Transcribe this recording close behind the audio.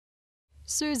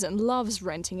Susan loves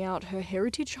renting out her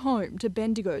heritage home to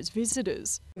Bendigo's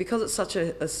visitors. Because it's such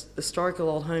a historical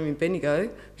old home in Bendigo,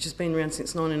 which has been around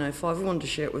since 1905, we wanted to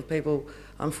share it with people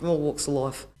from all walks of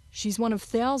life. She's one of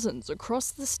thousands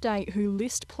across the state who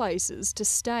list places to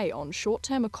stay on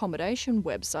short-term accommodation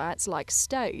websites like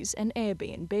Stays and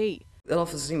Airbnb. It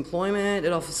offers employment,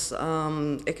 it offers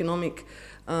economic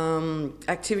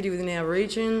activity within our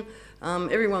region.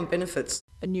 Everyone benefits.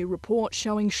 A new report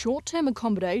showing short-term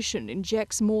accommodation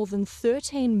injects more than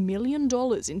 $13 million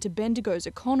into Bendigo's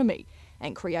economy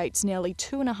and creates nearly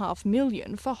 $2.5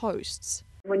 million for hosts.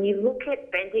 When you look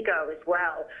at Bendigo as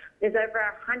well, there's over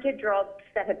 100 jobs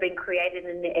that have been created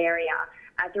in the area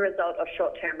as a result of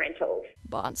short-term rentals.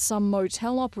 But some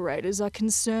motel operators are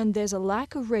concerned there's a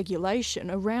lack of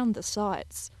regulation around the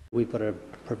sites. We've got to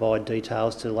provide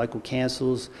details to local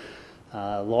councils,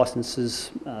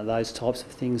 licences, those types of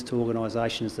things to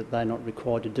organisations that they're not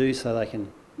required to do, so they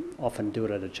can often do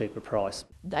it at a cheaper price.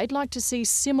 They'd like to see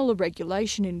similar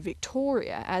regulation in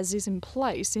Victoria as is in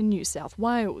place in New South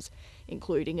Wales,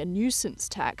 including a nuisance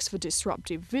tax for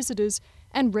disruptive visitors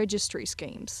and registry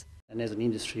schemes. And as an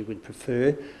industry, we'd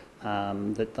prefer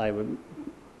that they were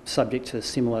subject to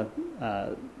similar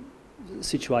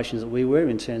situations that we were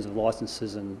in terms of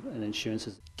licences and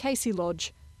insurances. Casey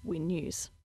Lodge, Win News.